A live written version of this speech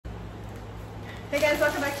Hey guys,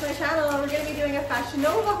 welcome back to my channel. We're going to be doing a Fashion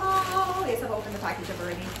Nova haul. Yes, I've opened the package up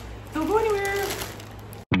already. Don't go anywhere.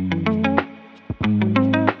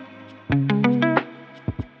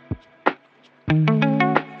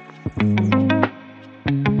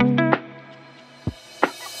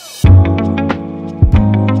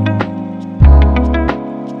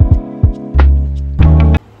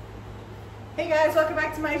 Hey guys, welcome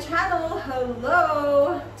back to my channel.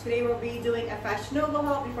 Hello. Today we'll be doing a Fashion Nova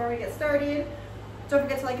haul. Before we get started, don't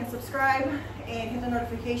forget to like and subscribe and hit the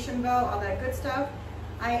notification bell, all that good stuff.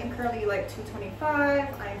 I am currently like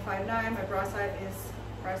 225. I am 5'9". My bra size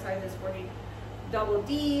is 40 double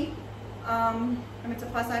D. I'm into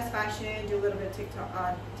plus size fashion, do a little bit of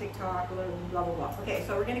TikTok, a little blah blah blah. Okay,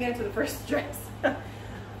 so we're gonna get into the first dress.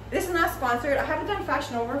 This is not sponsored. I haven't done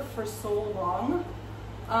Fashion Nova for so long.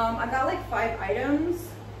 I got like 5 items,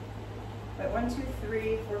 but 1, 2,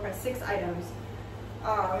 3, 4, 5, 6 items.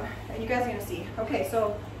 And you guys are gonna see. Okay,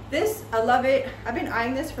 so this, I love it. I've been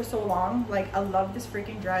eyeing this for so long. Like, I love this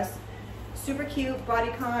freaking dress. Super cute,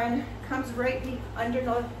 bodycon, comes right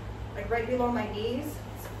right below my knees.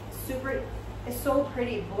 It's so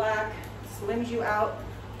pretty, black, slims you out,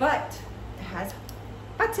 but it has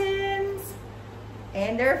buttons.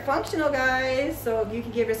 And they're functional, guys. So you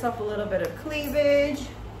can give yourself a little bit of cleavage.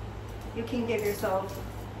 You can give yourself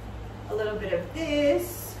a little bit of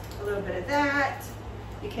this, a little bit of that.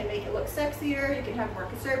 You can make it look sexier. You can have more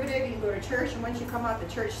conservative. You can go to church, and once you come out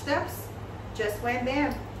the church steps, just wham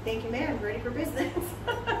bam. Thank you, ma'am. Ready for business.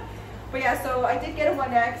 But yeah, so I did get a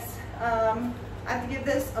 1X. I have to give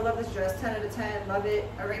this, I love this dress, 10 out of 10. Love it.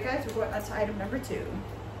 All right, guys, we're going on to item number 2.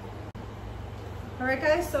 All right,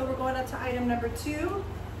 guys, so we're going on to item number 2,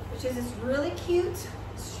 which is this really cute,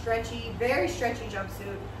 stretchy, very stretchy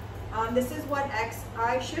jumpsuit. This is 1X.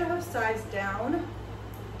 I should have sized down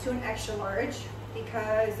to an extra large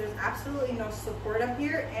because there's absolutely no support up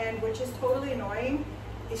here, and which is totally annoying.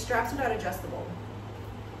 These straps are not adjustable,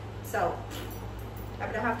 so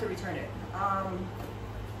I'm gonna have to return it.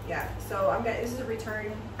 Yeah, so this is a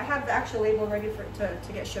return. I have the actual label ready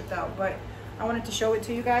to get shipped out, but I wanted to show it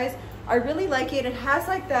to you guys. I really like it. It has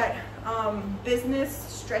like that business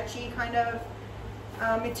stretchy kind of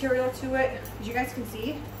material to it. As you guys can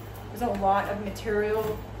see, there's a lot of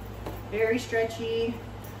material, very stretchy.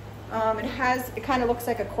 It kind of looks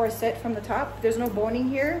like a corset from the top. There's no boning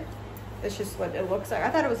here. That's just what it looks like. I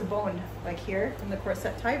thought it was a bone like here from the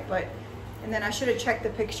corset type, and then I should have checked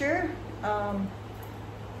the picture.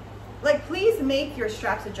 Like, please make your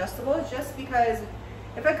straps adjustable, just because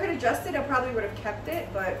if I could adjust it, I probably would have kept it,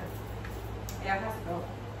 but yeah, it has to go.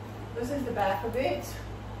 This is the back of it.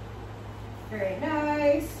 Very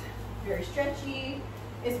nice, very stretchy.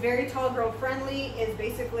 It's very tall girl friendly. It's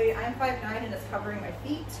basically, I'm 5'9" and it's covering my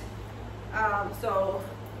feet. So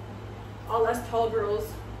all us tall girls,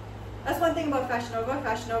 that's one thing about Fashion Nova.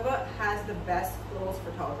 Fashion Nova has the best clothes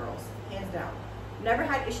for tall girls, hands down. Never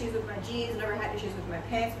had issues with my jeans, never had issues with my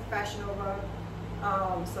pants with Fashion Nova.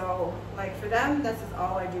 So like for them, this is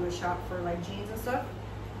all I do is shop for like jeans and stuff,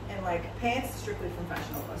 and like pants strictly from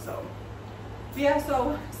Fashion Nova. So yeah,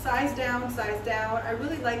 so size down. I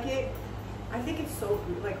really like it. I think it's so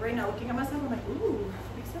good. Like right now, looking at myself, I'm like, ooh,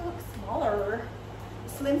 makes it look smaller.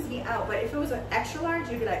 It slims me out. But if it was an extra large,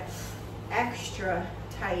 you'd be like extra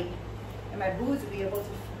tight, and my boobs would be able to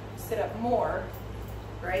sit up more,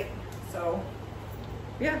 right? So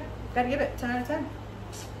yeah, gotta give it 10 out of 10.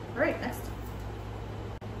 All right, next.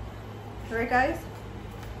 All right, guys.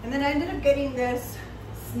 And then I ended up getting this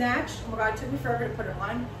snatched. Oh my God, it took me forever to put it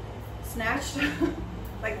on. Snatched,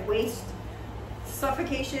 like waist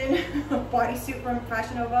suffocation bodysuit from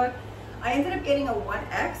Fashion Nova. I ended up getting a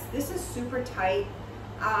 1X. This is super tight.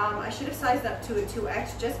 I should have sized up to a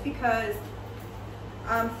 2X just because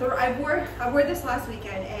I wore this last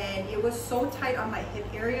weekend, and it was so tight on my hip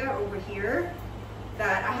area over here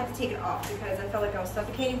that I had to take it off because I felt like I was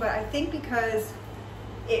suffocating. But I think because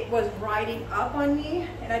it was riding up on me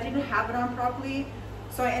and I didn't have it on properly,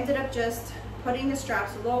 so I ended up just putting the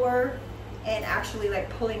straps lower and actually like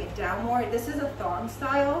pulling it down more. This is a thong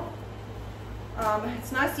style.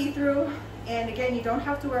 It's not see-through, and again, you don't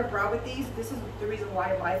have to wear a bra with these. This is the reason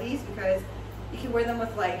why I buy these, because you can wear them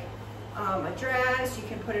with like a dress. You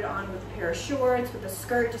can put it on with a pair of shorts, with a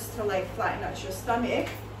skirt, just to like flatten out your stomach.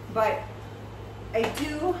 But I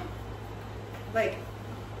do like,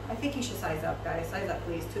 I think you should size up, guys. Size up,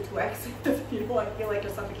 please, to 2X if you don't feel like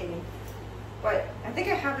you're suffocating. But I think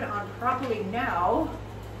I have it on properly now.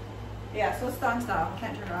 Yeah, so it's thong style.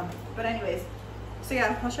 Can't turn around. But anyways, so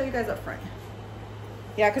yeah, I'll show you guys up front.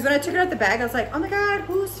 Yeah, because when I took it out the bag, I was like, oh my God,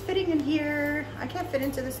 who's fitting in here? I can't fit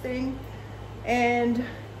into this thing. And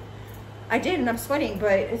I did, and I'm sweating,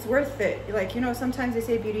 but it's worth it. Like, you know, sometimes they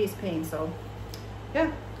say beauty is pain, so yeah,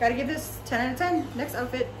 gotta give this 10 out of 10. Next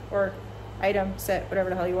outfit or item, set, whatever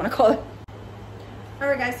the hell you want to call it. All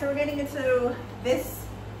right, guys, so we're getting into this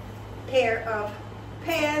pair of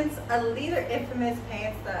pants. These are infamous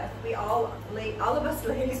pants that we all of us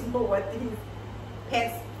ladies know what these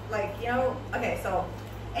pants, like, you know. Okay, so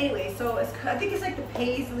anyway, so I think it's like the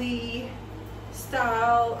paisley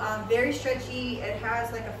style, very stretchy. It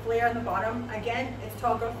has like a flare on the bottom. Again, it's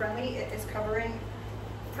tall girl friendly. It is covering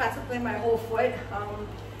practically my whole foot.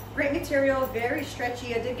 Great material, very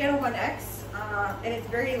stretchy. I did get a 1X, and it's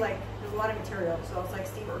very, like, there's a lot of material, so it's like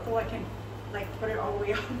Steve Urkel. I can like put it all the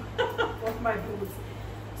way up with my boobs.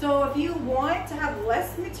 So if you want to have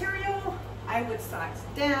less material, I would size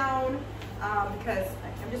down, because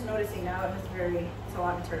I'm just noticing now it's a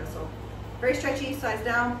lot of material. So very stretchy, size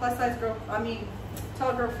down, plus size girl,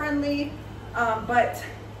 tall girl friendly. But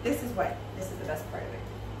this is the best part of it.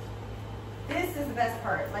 This is the best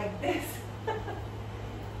part, like this.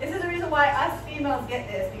 This is the reason why us females get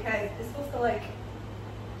this, because it's supposed to, like,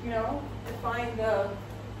 you know, define the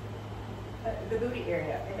booty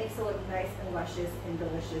area. It makes it look nice and luscious and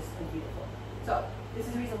delicious and beautiful. So this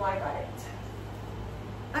is the reason why I got it.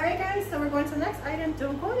 All right, guys, so we're going to the next item.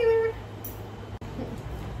 Don't go anywhere.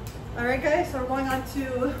 All right, guys, so we're going on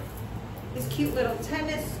to this cute little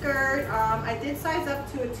tennis skirt. I did size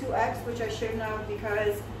up to a 2X, which I shouldn't have,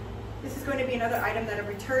 because this is going to be another item that I'm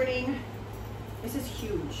returning. This is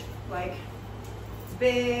huge. Like, it's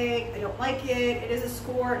big. I don't like it. It is a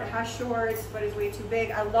skirt. It has shorts, but it's way too big.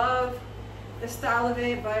 I love the style of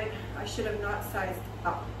it, but I should have not sized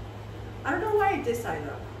up. I don't know why I did size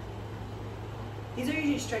up. These are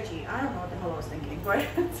usually stretchy. I don't know what the hell I was thinking, but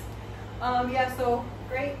yeah, so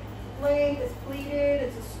great length. It's pleated.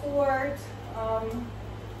 It's a skirt.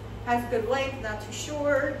 Has good length, not too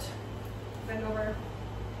short. Bend over.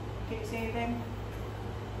 Can you see anything?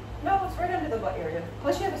 No, it's right under the butt area.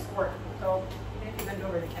 Plus you have a skirt, so even if you bend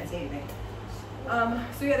over, you can't see anything.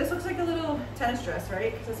 So yeah, this looks like a little tennis dress,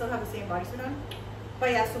 right? Because I still have the same bodysuit on.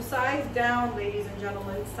 But yeah, so size down, ladies and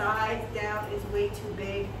gentlemen. Size down is way too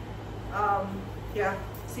big. Yeah,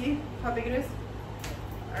 see how big it is?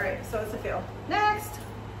 All right, so it's a fail. Next.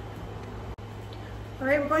 All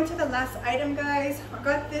right, we're going to the last item, guys. I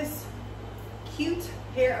got this cute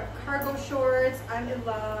pair of cargo shorts. I'm in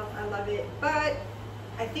love. I love it, but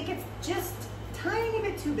I think it's just tiny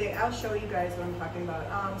bit too big. I'll show you guys what I'm talking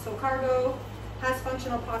about. So cargo has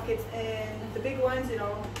functional pockets in the big ones, you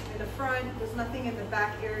know, in the front. There's nothing in the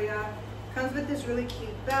back area. Comes with this really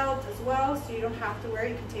cute belt as well, so you don't have to wear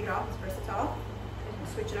it. You can take it off. It's versatile. You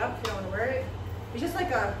can switch it up if you don't want to wear it. It's just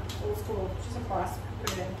like a old school, just a clasp.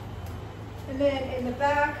 Put it in. And then in the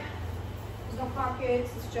back, there's no pockets.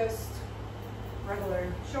 It's just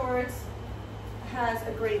regular shorts. Has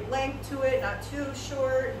a great length to it, not too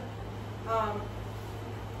short.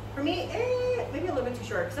 For me, maybe a little bit too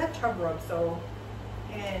short, because I have chub rub, so,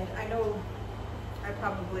 and I know I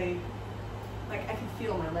probably, like, I can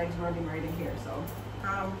feel my legs rubbing right in here, so.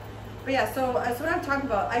 But yeah, so that's what I'm talking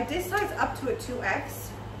about. I did size up to a 2X,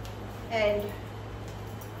 and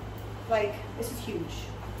like, this is huge.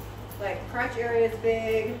 Like, crotch area is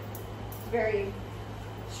big, it's very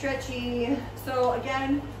stretchy. So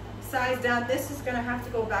again, size down. This is gonna have to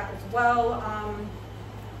go back as well.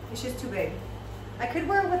 It's just too big. I could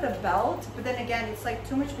wear it with a belt, but then again, it's like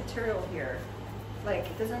too much material here. Like,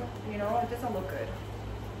 it doesn't, you know, it doesn't look good.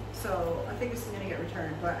 So I think this is gonna get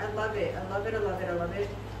returned, but I love it. I love it, I love it, I love it.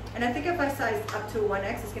 And I think if I size up to a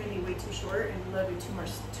 1X, it's gonna be way too short and a little bit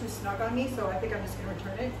too snug on me. So I think I'm just gonna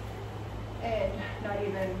return it and not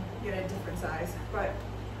even get a different size. But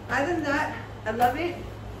other than that, I love it,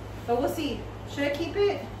 but we'll see. Should I keep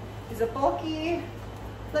it? Is it bulky?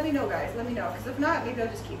 Let me know, guys, let me know. Because if not, maybe I'll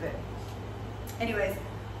just keep it. Anyways,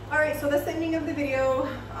 all right, so that's the ending of the video.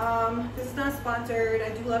 This is not sponsored. I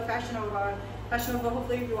do love Fashion Nova. Fashion Nova,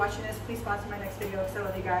 hopefully if you're watching this, please sponsor my next video, because I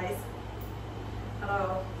love you guys.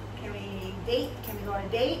 Hello, can we date? Can we go on a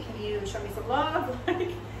date? Can you show me some love?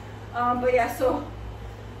 But yeah, so,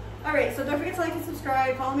 all right, so don't forget to like and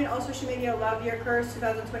subscribe. Follow me on all social media. Love Your Curse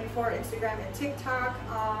 2024, Instagram and TikTok.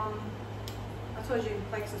 I told you,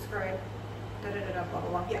 like, subscribe, blah, blah,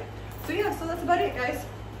 blah. Yeah. So yeah, so that's about it, guys.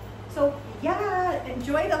 So yeah,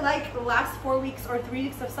 enjoy the last 4 weeks or 3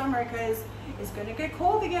 weeks of summer, because it's gonna get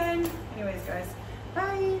cold again. Anyways, guys,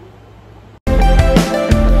 bye.